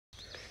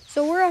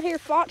So we're out here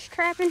fox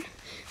trapping,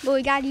 but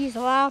we gotta use a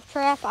live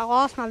trap. I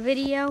lost my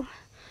video,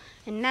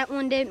 and that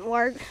one didn't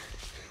work,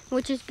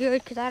 which is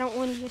good because I don't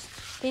want to just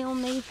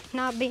film me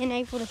not being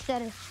able to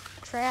set a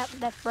trap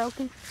that's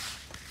broken.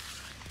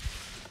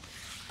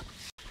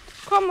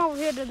 Come over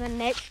here to the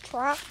next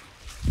trap.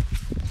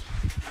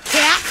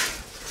 Yeah.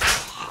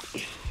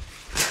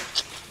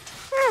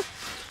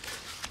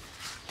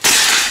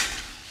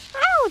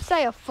 I would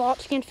say a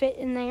fox can fit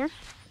in there.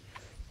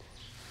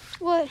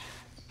 What?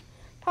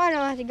 Probably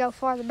don't have to go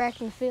farther back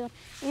in the field.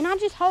 And I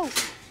just hope,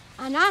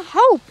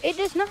 it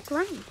does not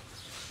rain.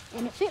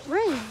 And if it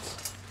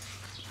rains,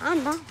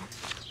 I'm done.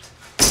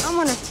 I'm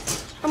gonna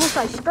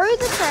say screw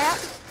the trap,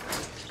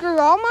 screw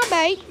all my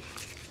bait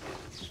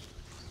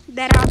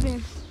that I've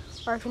been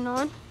working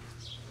on.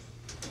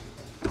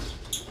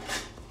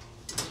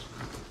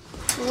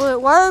 Will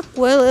it work?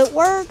 Will it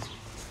work?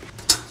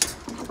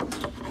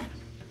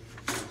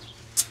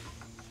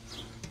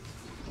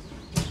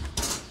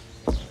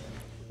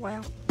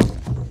 Well,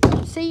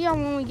 see y'all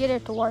when we get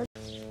it to work.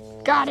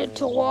 Got it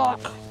to walk.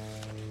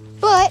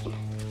 But,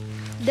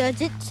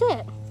 does it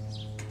sit?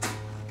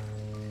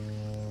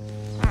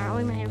 Alright,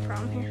 we made a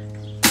problem here.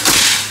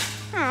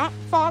 Alright,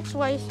 fox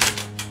waste.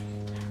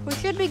 We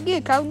should be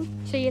good, Cody.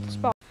 See you at the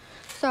spot.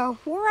 So,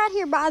 we're right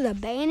here by the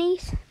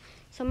bannies.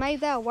 So maybe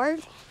that'll work.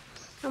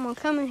 I'm gonna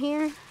come in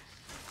here.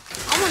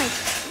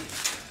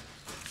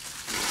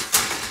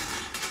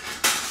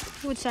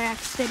 I would say I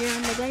could sit here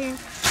under there.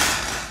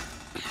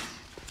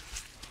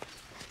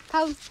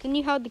 Cody, can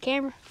you hold the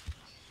camera?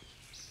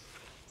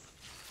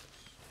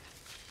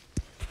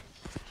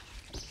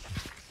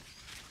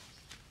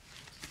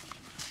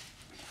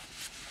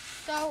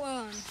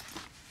 So,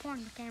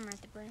 point the camera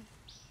at the broom.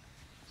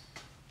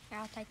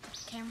 I'll take the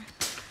camera.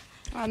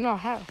 I know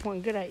how to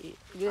point. Good at you.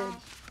 Good.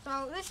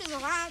 So this is a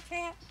live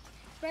trap.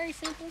 Very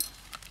simple.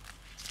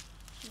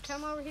 You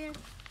come over here.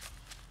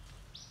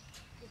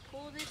 You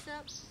pull this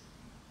up.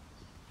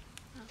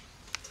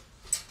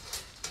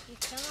 You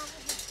come over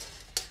here.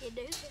 You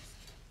do this.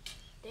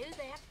 Do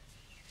that.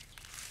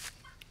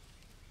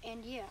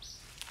 And yeah.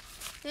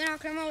 Then I'll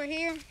come over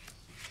here.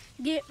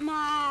 Get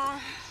my...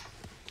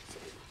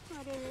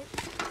 What is it?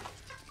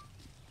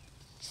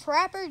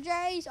 Trapper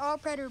J's All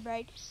Predator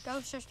Bait.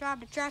 Go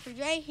subscribe to Trapper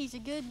J. He's a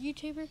good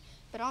YouTuber,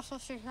 but also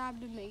subscribe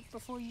to me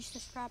before you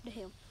subscribe to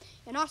him.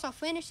 And also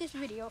finish this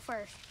video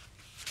first.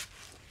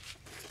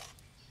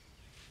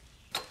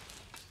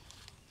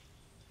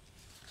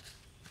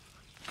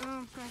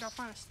 I'm gonna go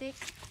find a stick.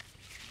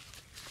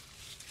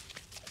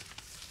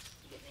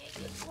 Give me a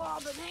good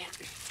swab of that.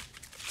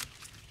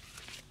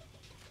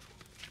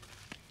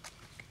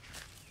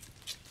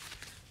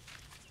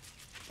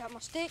 Got my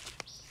stick.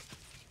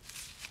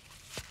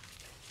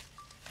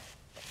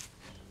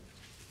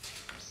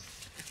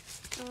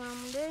 So what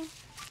I'm gonna do,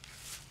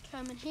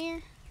 come in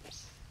here,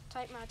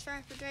 take my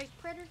Trapper J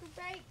Predator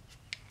bait.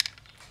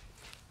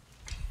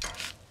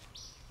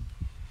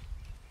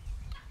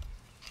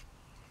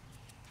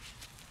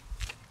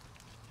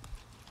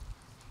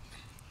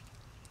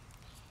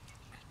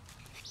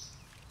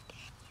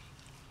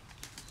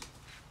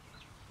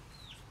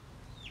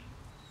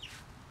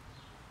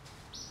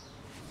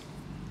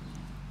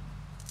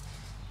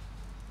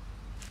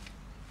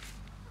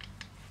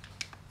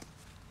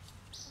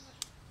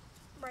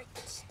 Break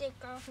the stick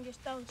off and just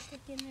throw the stick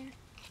in there.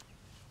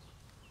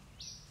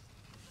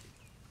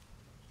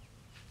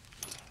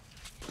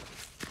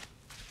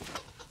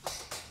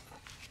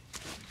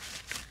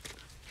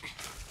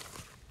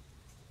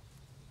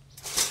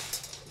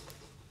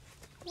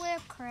 Well,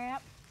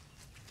 crap.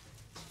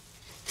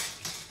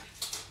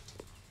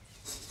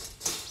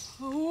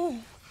 Oh.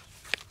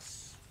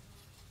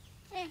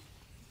 Eh,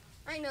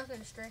 ain't nothing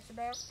to stress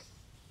about.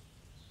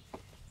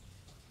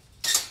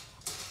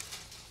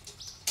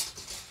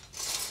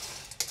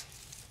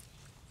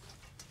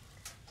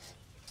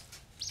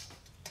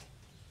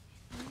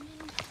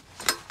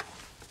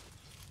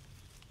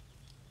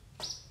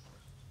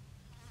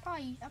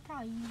 I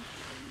probably use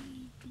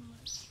too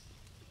much.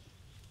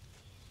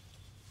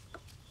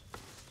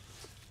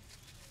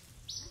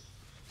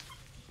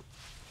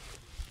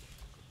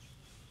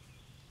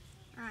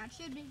 Alright,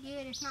 should be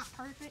good. It's not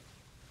perfect.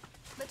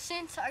 But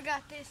since I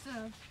got this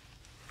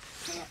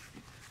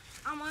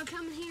I'm gonna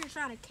come in here and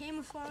try to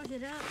camouflage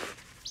it up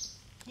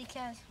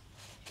because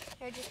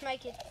it'll just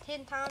make it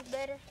 10 times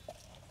better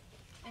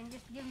and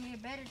just give me a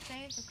better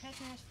chance of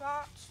catching this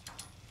fox.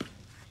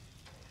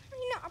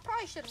 You know, I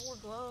probably should have wore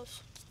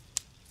gloves.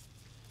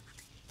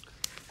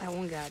 That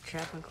one guy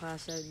trapping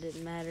class said it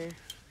didn't matter.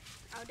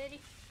 Oh, did he?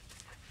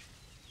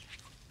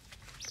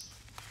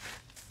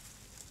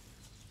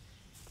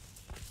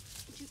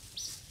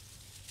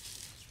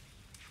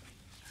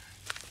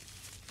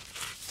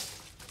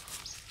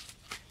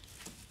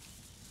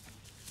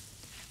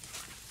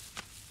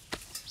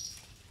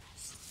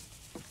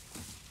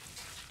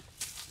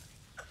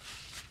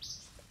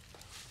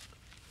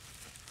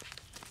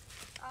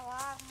 I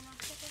lied when I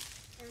said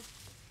it.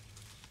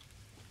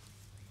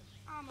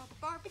 I'm a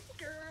Barbie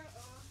girl.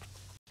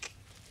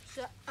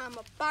 So I'm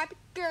a Barbie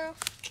girl.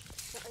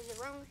 Is it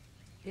rolling?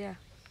 Yeah.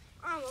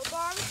 I'm a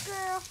Barbie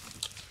girl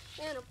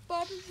in a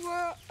Barbie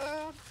world.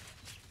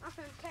 I'm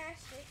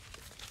fantastic.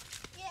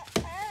 Yeah,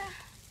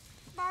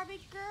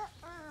 Barbie girl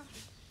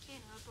in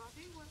a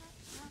Barbie world.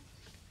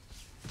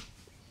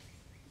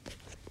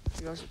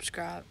 Go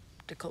subscribe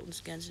to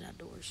Colton's Guns and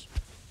Outdoors.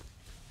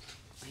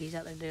 He's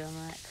out there doing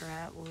that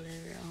crap, whatever.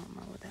 I don't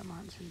know what that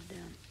Monson's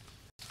doing.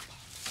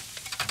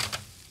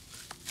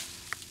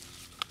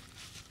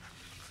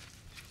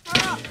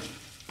 Oh,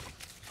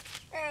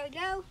 there we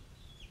go.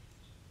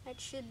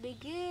 That should be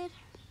good.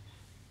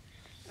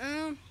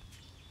 Probably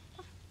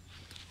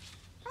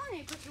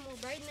need to put some more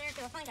bait in there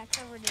because I think I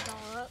covered it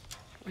all up.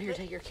 Well, here,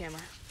 take your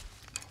camera.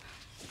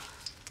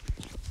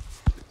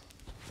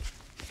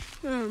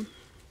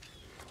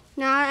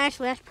 No,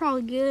 actually, that's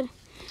probably good.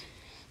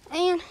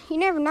 And you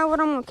never know what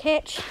I'm gonna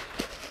catch.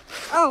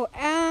 Oh,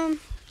 and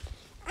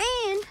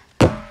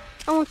I'm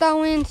gonna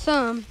throw in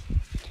some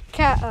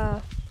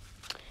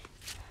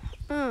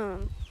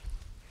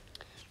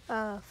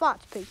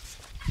fox pea.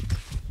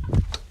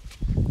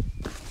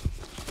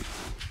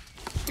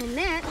 And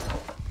that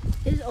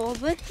is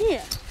over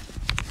here.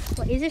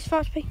 What is this,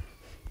 fox pea?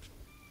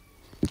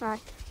 Alright.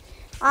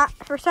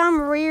 For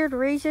some weird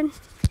reason,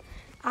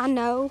 I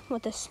know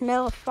what the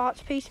smell of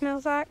fox pea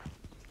smells like.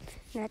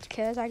 And that's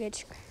because I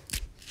get...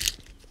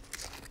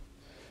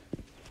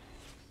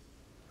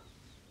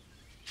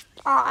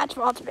 Oh, that's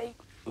fox pea.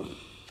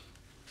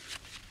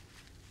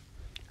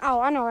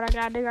 Oh, I know what I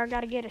gotta do. I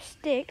gotta get a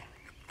stick.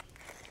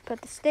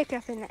 Put the stick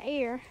up in the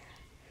air.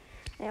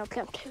 And it'll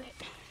come to it.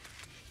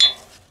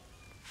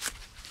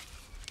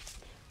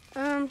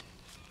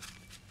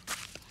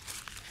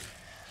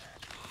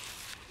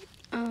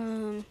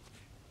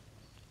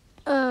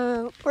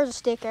 Where's the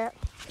stick at?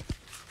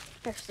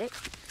 There's the stick.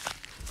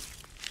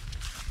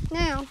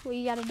 Now, what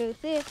you gotta do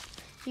with this,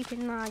 you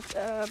can like,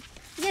 I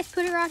guess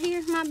put it right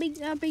here.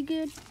 That'd be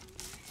good.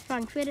 If I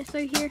can fit it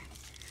through here.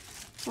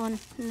 One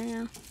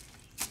now.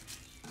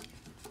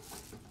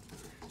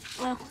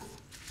 Well,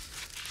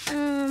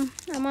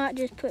 I might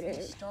just put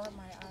it. Start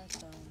my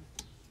iPhone.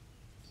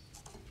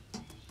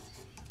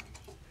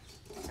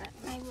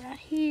 Maybe right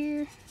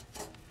here.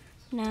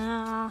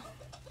 Nah.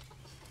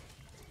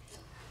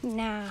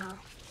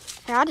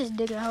 Here, I'll just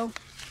dig a hole.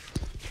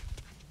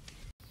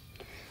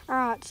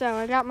 Alright, so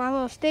I got my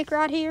little stick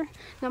right here.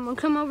 And I'm gonna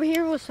come over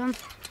here with some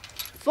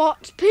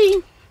fox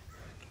pea.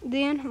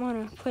 Then I'm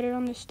gonna put it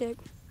on the stick.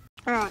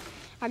 Alright,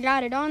 I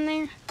got it on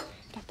there.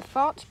 Got the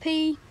fox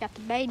pea, got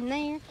the bait in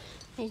there.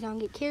 He's gonna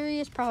get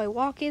curious, probably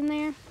walk in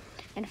there.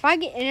 And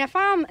if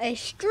I'm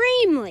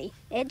extremely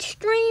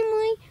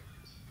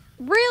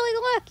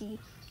really lucky,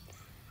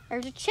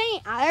 there's a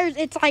chance.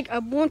 It's like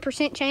a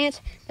 1%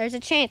 chance. There's a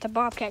chance a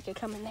bobcat could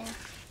come in there.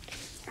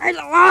 There's a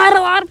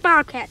lot of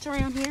bobcats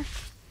around here.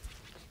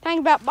 Thing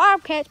about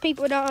bobcats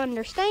people don't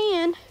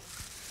understand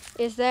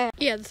is that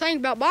the thing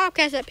about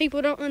bobcats that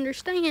people don't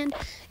understand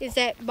is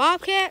that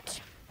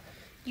bobcats,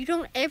 you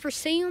don't ever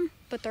see them,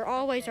 but they're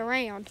always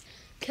around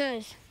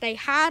because they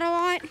hide a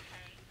lot,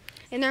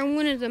 and they're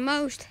one of the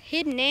most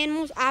hidden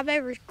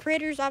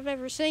critters I've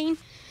ever seen,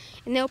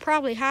 and they'll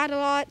probably hide a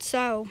lot.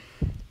 So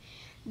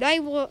they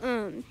will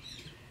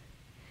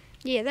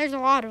there's a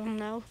lot of them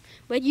though,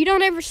 but you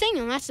don't ever see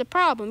them. That's the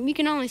problem. You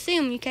can only see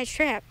them when you catch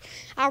traps.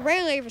 I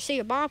rarely ever see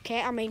a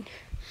bobcat. I mean,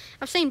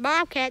 I've seen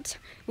bobcats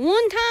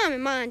one time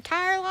in my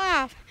entire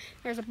life.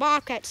 There's a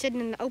bobcat sitting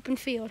in the open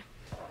field.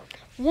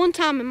 One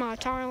time in my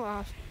entire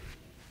life.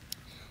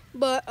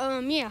 But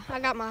I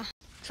got my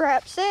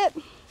trap set,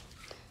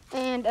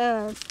 and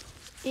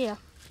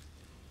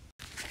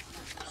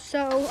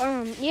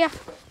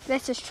so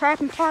that's just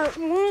trapping part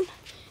 1,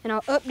 and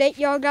I'll update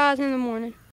y'all guys in the morning.